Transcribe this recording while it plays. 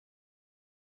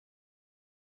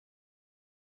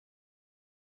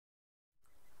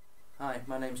Hi,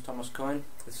 my name's Thomas Coyne.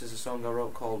 This is a song I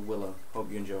wrote called Willow. Hope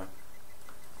you enjoy.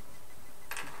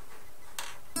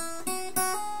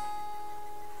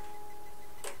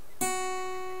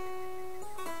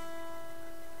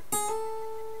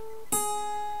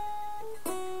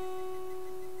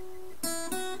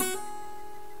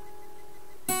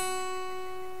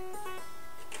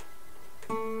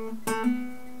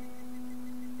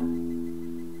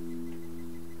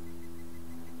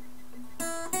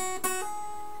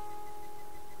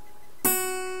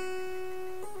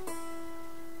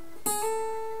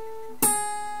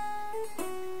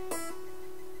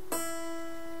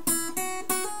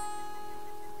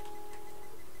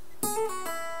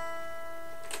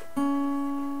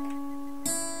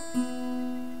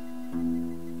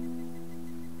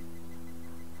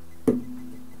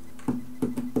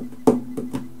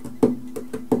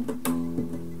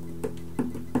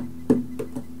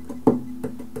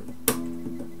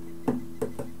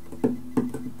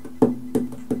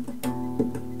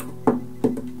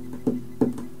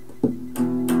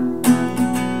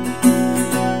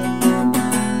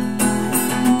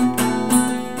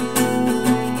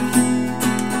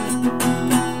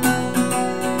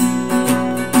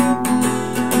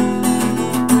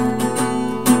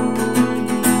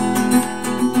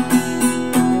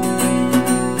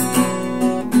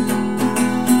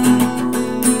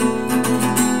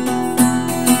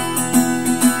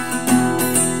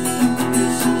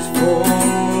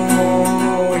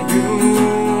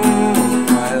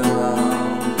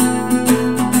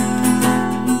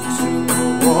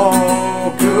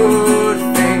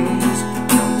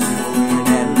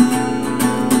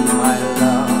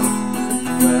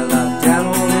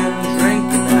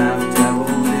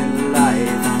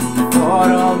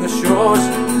 On the shores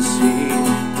of the sea,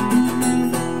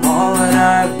 all that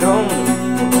I've known,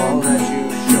 all that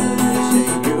you've shown me, say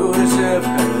you deserve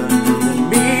better than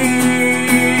me.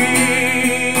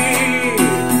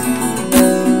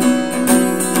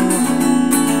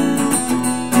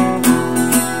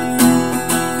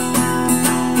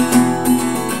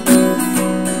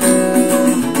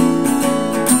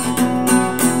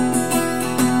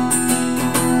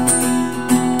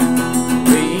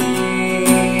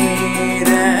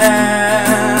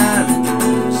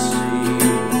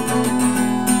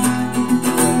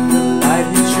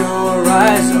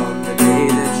 On the day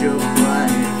that you're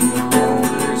crying, the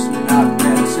world is not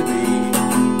meant to be.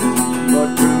 But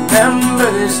remember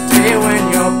this day when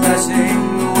you're passing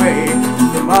away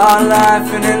from our life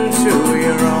and into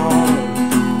your own.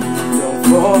 Don't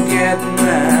forget the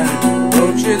man who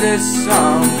wrote you this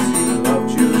song, 'cause he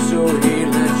loved you so he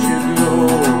let you go.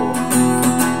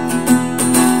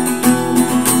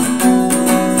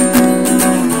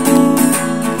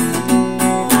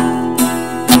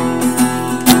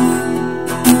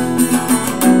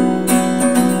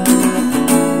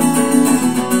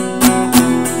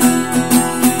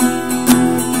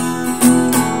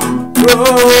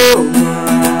 Oh,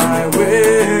 my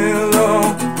willow,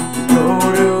 go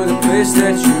to the place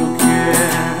that you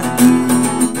can.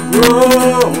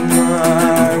 Oh,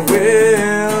 my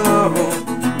willow,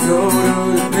 go to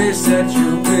the place that you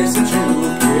can.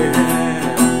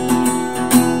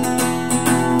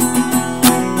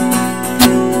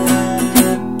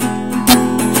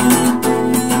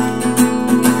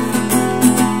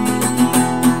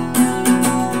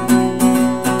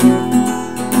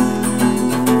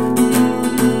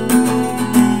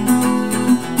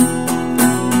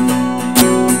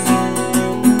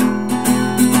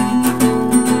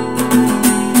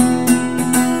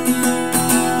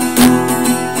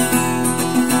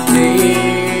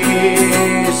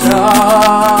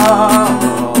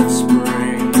 Of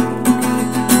spring,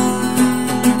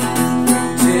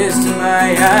 tears to my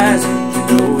eyes, and you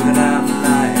know that I'm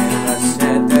lying. I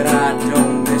said that I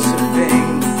don't miss a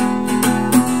thing.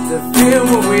 The field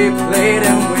where we played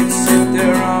and we'd sit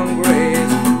there on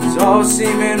graves was all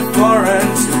seeming foreign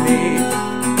to me.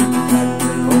 And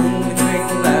the only thing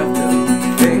left of the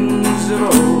things of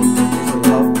old is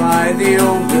love by the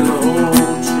old willow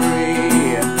tree.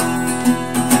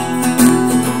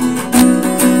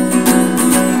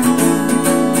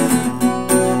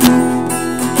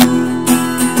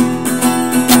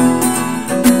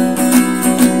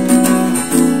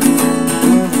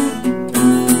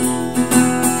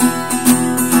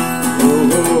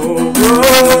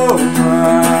 Oh,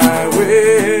 my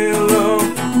willow,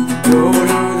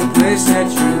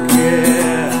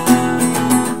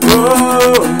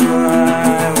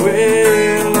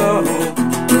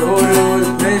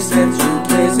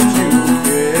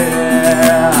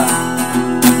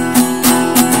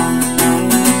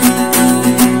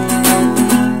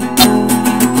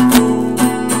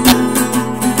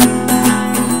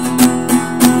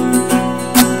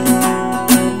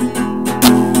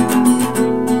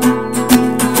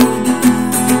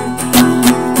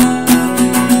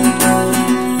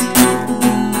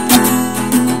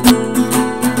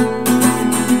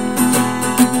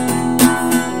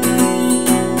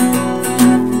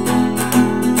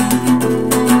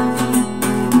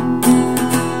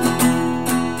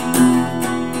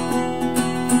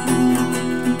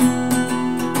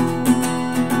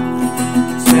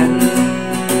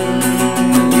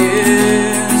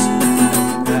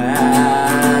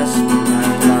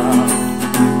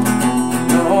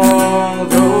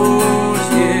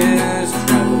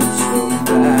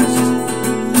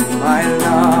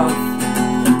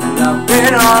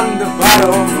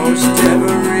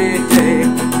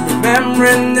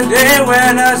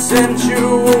 when I sent you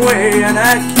away, and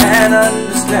I can't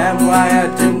understand why I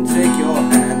didn't take your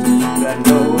hand, but I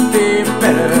know it'd be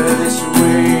better this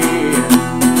way.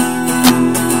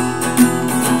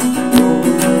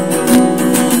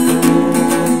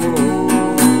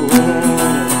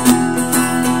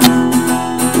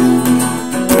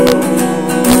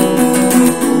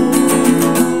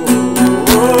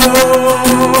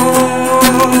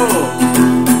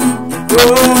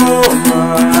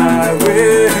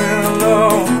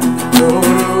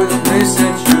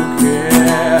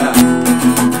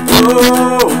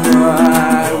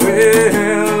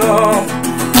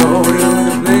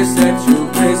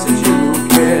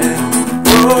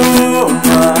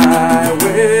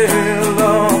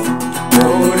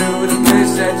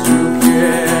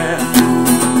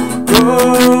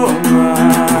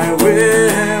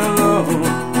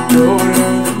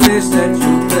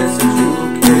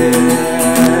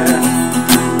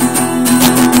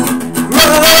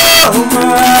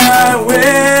 My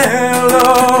way.